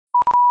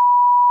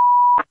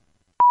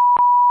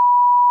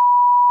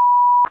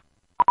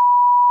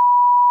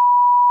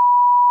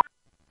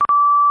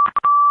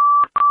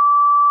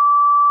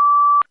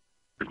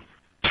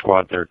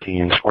Squad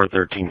 13, Squad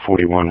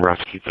 1341,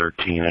 Rescue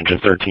 13, Engine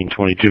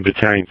 1322,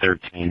 Battalion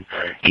 13,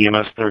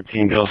 EMS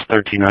 13, Bills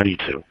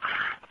 1392,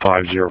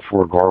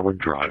 504 Garwood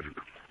Drive,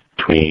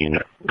 between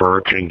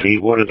Birch and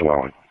Gatewood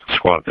dwelling.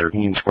 Squad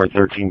 13, Squad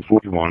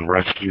 1341,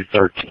 Rescue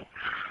 13,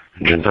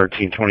 Engine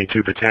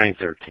 1322, Battalion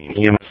 13,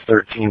 EMS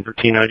 13,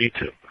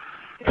 1392,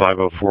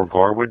 504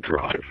 Garwood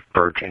Drive,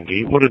 Birch and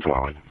Gatewood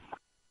dwelling.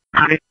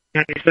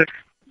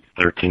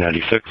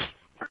 1396.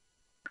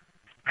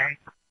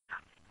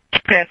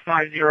 Pass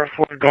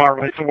 504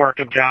 Garwood. It's a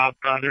workup job.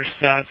 There's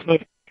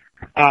smoke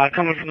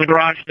coming from the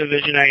garage.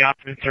 Division A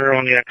occupants are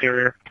on the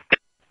exterior.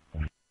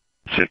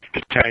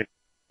 Battalion,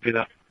 do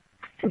that.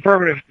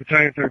 Affirmative,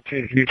 Battalion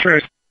 13. Can you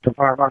trace the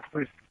firebox,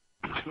 please?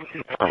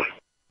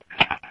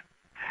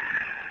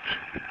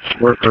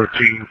 Squad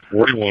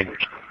 1341.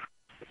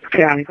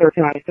 County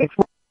 1396.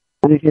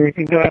 You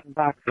can go ahead and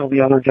backfill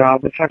the other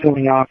job. We're checking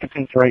the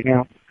occupants right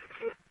now.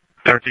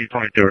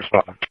 1322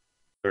 respond.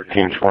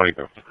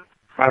 1322.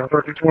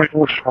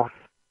 1324 respond.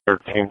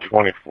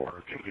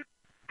 1324.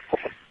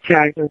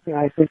 County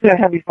 1396. There's a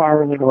heavy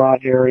fire in the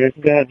garage area.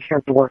 Go ahead and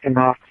start the working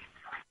off.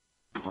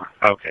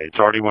 Okay, it's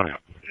already went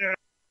out.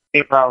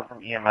 8 Bravo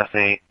from EMS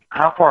 8.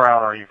 How far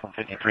out are you from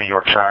 53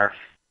 Yorkshire?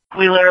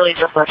 We literally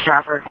just left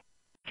Trafford.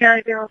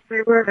 County Bureau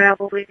 3, we're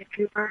available, Leading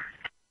Cooper.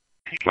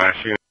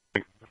 Last unit.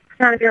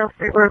 County Bureau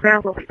 3, we're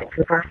available, Leading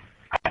Cooper.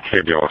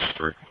 KBLS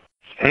 3.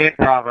 8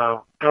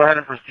 Bravo, go ahead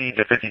and proceed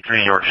to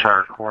 53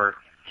 Yorkshire Court.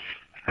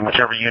 And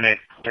whichever unit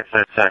gets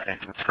there second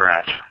can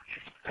scratch.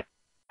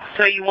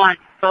 So you want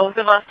both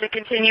of us to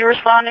continue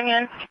responding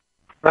in?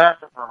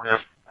 That's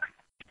affirmative.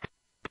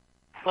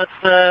 What's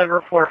the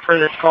report for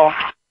this call?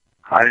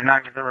 I did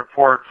not get the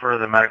report for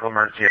the medical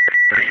emergency at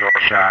 53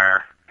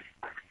 Yorkshire,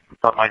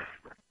 but my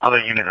other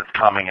unit that's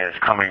coming is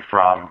coming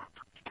from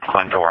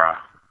Glendora.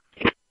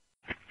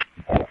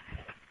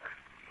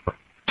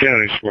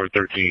 County Squad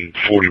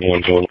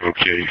 1341's on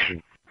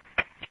location.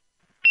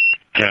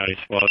 County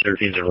Squad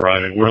 13's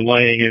arriving. We're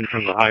laying in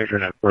from the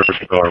hydrant at First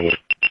Garwood.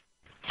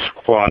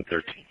 Squad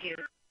 13.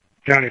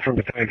 County from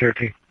Battalion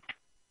 13.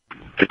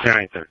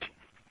 Battalion 13.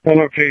 On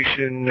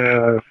location,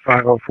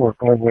 504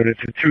 Garwood.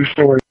 It's a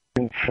two-story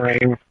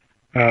frame.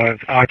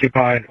 It's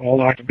occupied.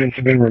 All occupants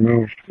have been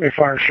removed. A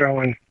fire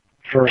showing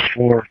first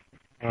floor.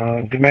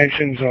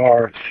 Dimensions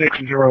are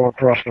 60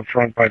 across the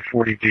front by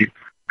 40 deep.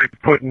 They're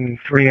putting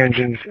 3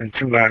 engines and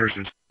 2 ladders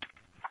in.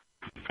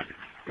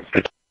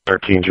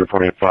 13's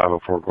reporting at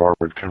 504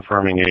 Garwood,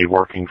 confirming a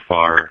working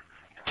fire,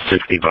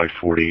 60 by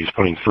 40. He's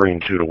putting 3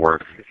 and 2 to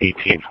work,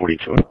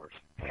 1842 hours.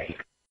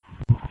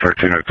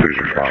 1302's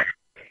respond.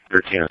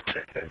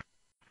 1302.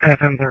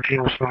 FM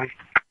 13 respond.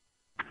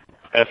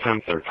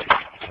 FM 13.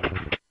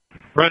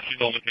 Rescue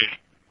on location.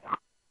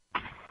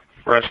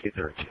 Rescue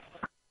 13.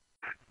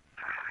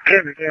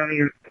 Camden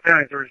County,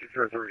 Battalion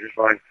 3603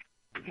 respond.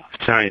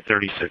 Battalion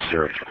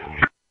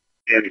 3603.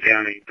 Camden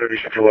County,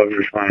 3611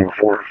 responding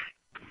before.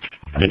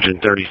 Engine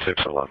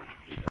 3611.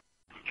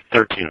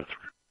 1303.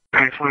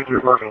 County 23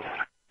 working.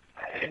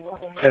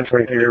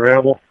 1023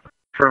 available.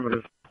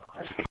 Affirmative.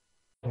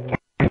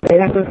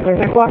 FM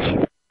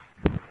 13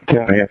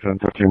 County FM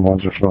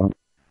 131's respond.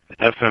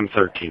 FM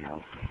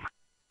 131.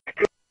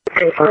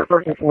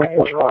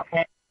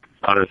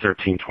 Auto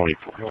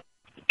 1324.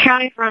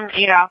 County from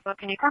 8 Alpha,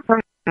 can you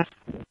confirm this?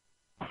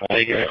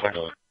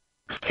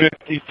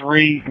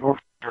 53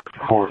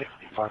 Court.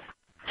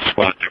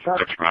 Squad 6.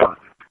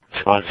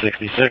 Squad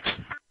 66.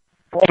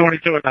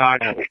 22 at the high.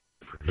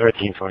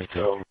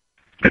 1322.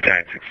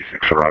 Battalion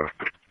 66 arrival.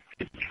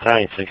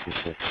 Battalion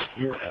 66.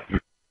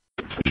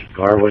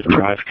 Garwood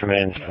Drive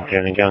Command,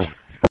 Camden Gun.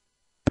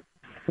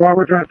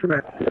 Garwood Drive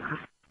Command.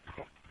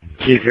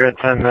 Chief, you're at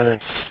 10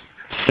 minutes.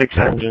 6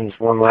 engines,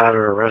 1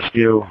 ladder, a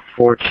rescue,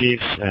 4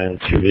 chiefs, and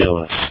 2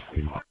 VLS.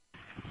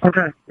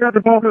 Okay. Got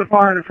the bulk of the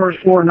fire in the first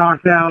floor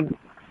knocked down.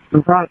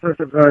 In process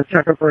of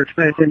checkup for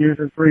expansion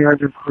using 3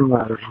 engines, 2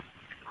 ladders.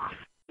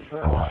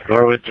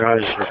 Garwood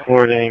Drive is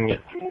reporting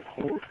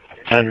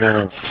 10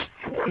 minutes.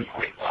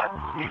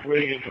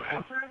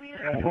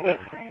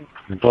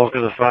 The bulk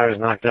of the fire is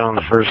knocked down on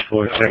the first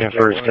floor, checking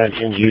for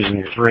extensions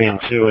using 3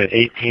 and 2 at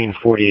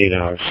 1848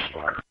 hours.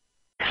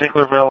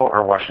 Sicklerville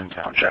or Washington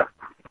Township?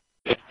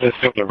 It's the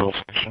Sicklerville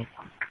section.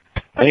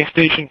 Any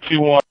station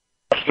 2-1,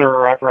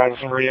 Officer apparatus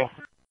on radio?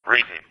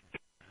 Receive.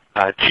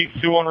 Chief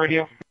 2 on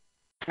radio?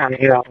 County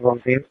 8 Alpha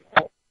on scene.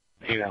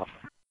 8 Alpha.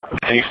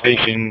 Any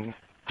station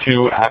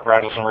 2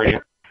 apparatus on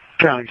radio?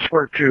 County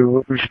Square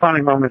 2,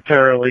 responding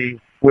momentarily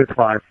with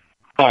 5.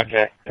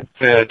 Okay.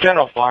 It's a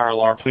general fire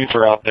alarm. Police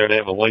are out there. They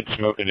have a light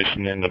smoke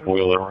condition in the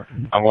boiler.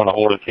 I'm going to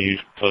hold it to you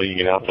until you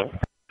get out there.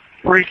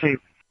 Receive.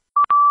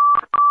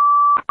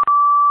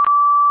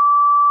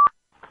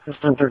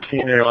 System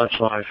 13, ALS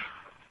 5.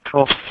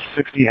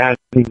 1260 had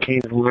been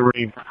Kane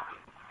Liberty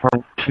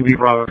from 2B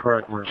Bravo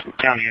correct Mercy.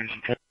 County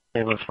Engine 10,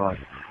 ALS 5.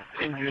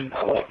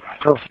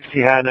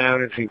 1260 had now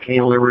it's in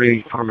Kane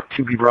Liberty from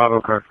 2B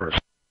Bravo correct Mercy.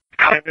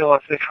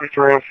 Ambulance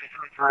 63.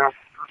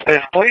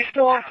 Is police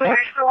still on scene?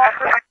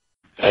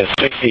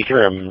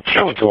 63, I'm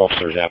showing 2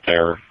 officers out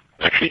there.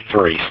 Actually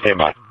 3, stand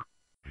by.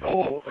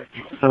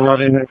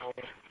 in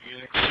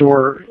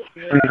store,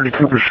 330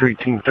 Cooper Street,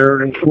 Team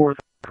 3rd and 4th.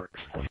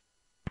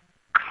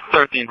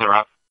 13's are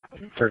up.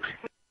 13.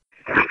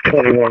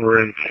 21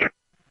 we're in.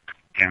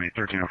 County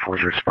 1304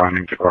 is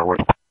responding to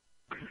Garwood.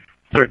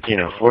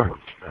 1304.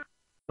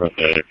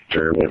 Okay,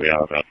 sure, we'll be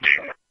out about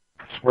there.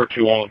 We're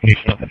 2 on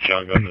location at the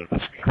shotgun.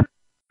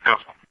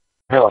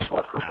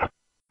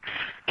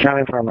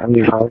 County from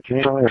MD5, can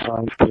you tell me your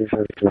signs, please,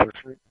 at Cooper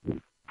Street?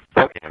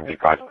 Okay,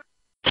 MD5.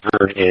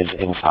 Third is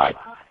inside.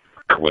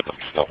 We're with them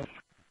still.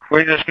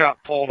 We just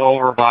got pulled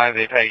over by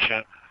the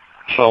patient,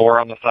 so we're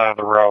on the side of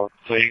the road.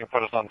 So you can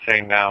put us on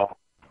scene now.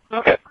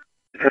 Okay.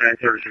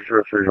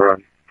 3603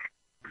 run.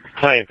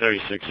 Time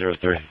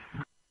 3603.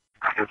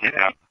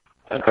 Yeah.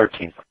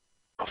 13.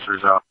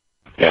 Officers out.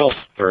 Else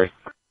 3.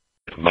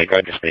 Mike,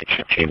 I just made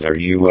change. Are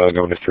you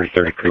going to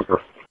 330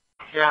 Cooper?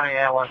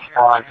 Yeah, let's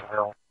fly.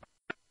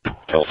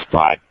 Else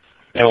 5.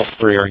 Else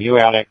 3, are you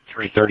out at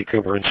 330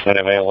 Cooper instead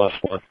of ALS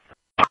 1?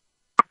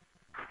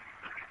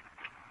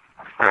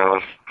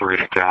 ALS 3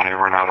 to County.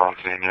 We're not on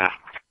scene yet.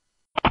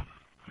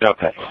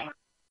 Okay.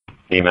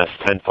 EMS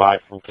 10-5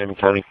 from Camden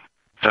County?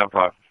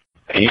 10-5.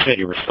 And you said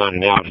you were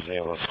signing out as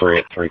ALS 3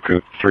 at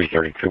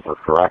 330 Cooper,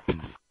 correct?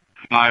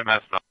 I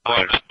messed up.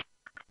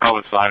 I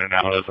was signing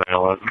out as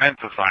ALS. Meant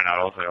to sign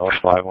out as ALS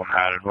 5 when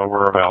added, but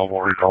we're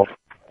available results.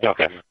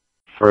 Okay.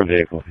 For a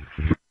vehicle.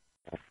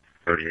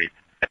 38.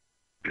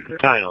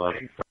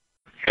 911.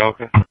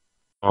 Okay.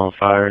 On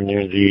fire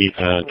near the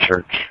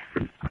church.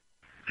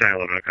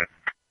 10-11, okay.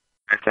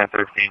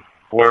 10-13.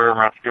 We're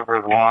Route Cooper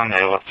is 1,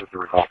 ALS is the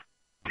result.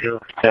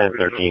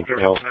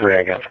 10-13. ALS 3,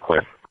 I got you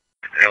clear.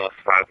 ALS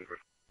 5 is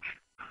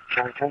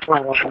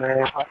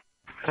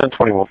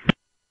 10-21.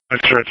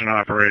 Stretch and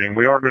operating.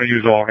 We are going to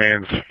use all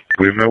hands.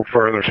 We have no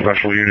further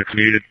special units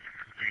needed.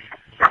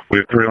 We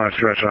have 3-line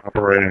stretch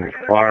operating.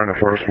 Fire on the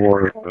first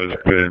floor has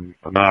been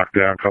knocked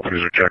down.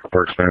 Companies are checking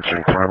for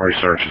extension. Primary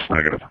search is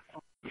negative.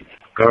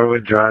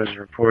 Garwood drives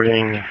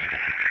reporting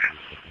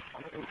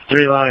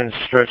 3 lines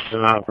stretched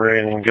and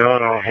operating. Go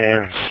on all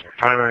hands.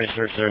 Primary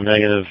searches are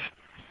negative.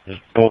 The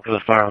bulk of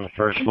the fire on the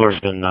first floor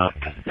has been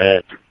knocked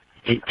at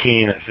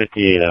 18 at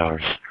 58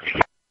 hours.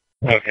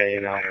 okay,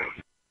 you know.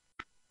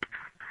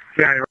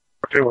 County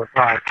 2 or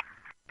 5.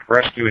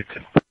 Rescue it.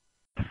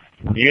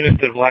 Units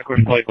to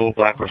Blackhorse Pike, Old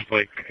Blackhorse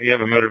Pike. You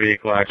have a motor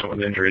vehicle accident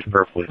with injuries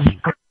per police.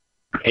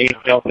 8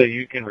 Delta,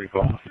 you can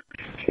recall.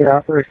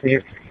 Yeah,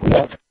 received.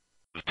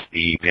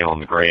 The male in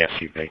the gray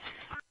SUV.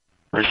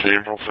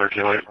 Received, will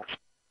circulate.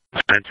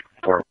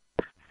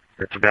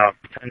 It's about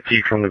 10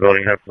 feet from the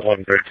building. Have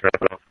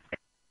 1137.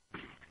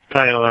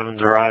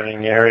 911's arriving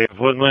in the area of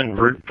Woodland,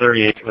 Route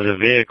 38 with a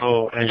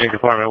vehicle, engine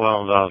compartment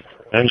well involved.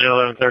 Engine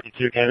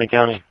 1132, Camden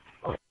County.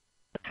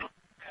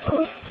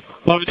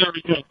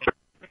 1132.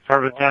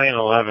 Our Battalion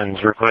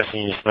 11's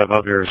requesting you step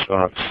up your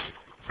response.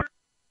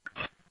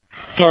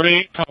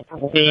 38,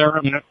 we'll be there in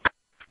a minute.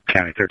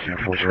 County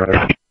 1304 is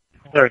right.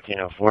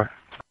 1304.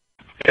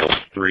 Male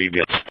 3,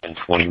 Bill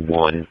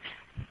 1021.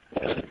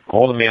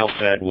 All the mail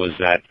said was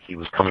that he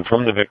was coming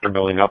from the Victor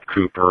building up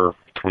Cooper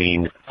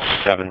between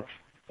 7th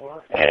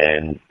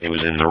and it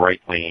was in the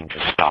right lane,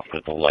 just stopped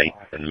at the light,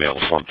 and the mail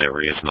slumped there.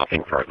 He has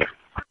nothing further.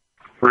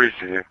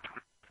 Received.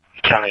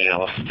 County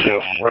Alice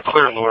 2. We're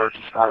clear, Lord.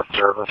 Out of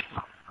service.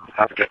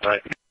 Have a good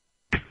night.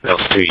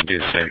 Alice 2, you do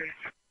the same.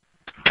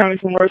 County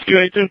from Rescue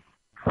 82.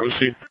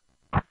 Proceed.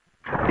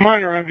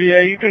 Minor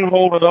MVA, you can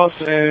hold with us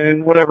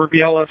and whatever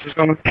BLS is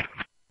going to...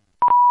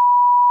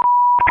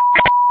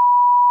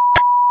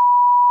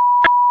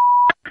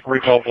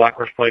 Recall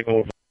Blackhorse Pike,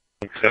 Old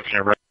exception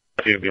of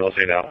Rescue BLS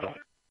 8 Alpha.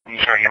 You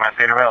sure you might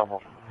see it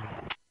available?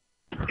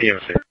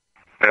 EMC.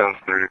 ALS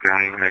 3 to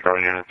County, make all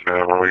units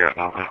available. We got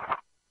nothing.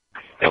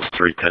 Alice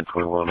 3,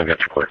 1021, I got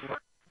you clear.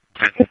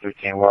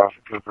 10-13, we're off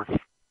of Cooper.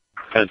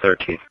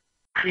 1013.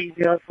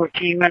 CBS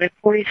 14, Medic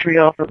 43,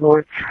 Officer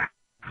Lord.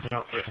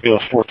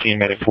 BLS 14,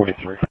 Medic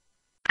 43.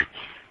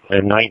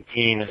 At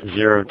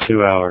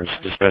 19:02 hours,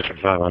 dispatcher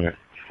 500.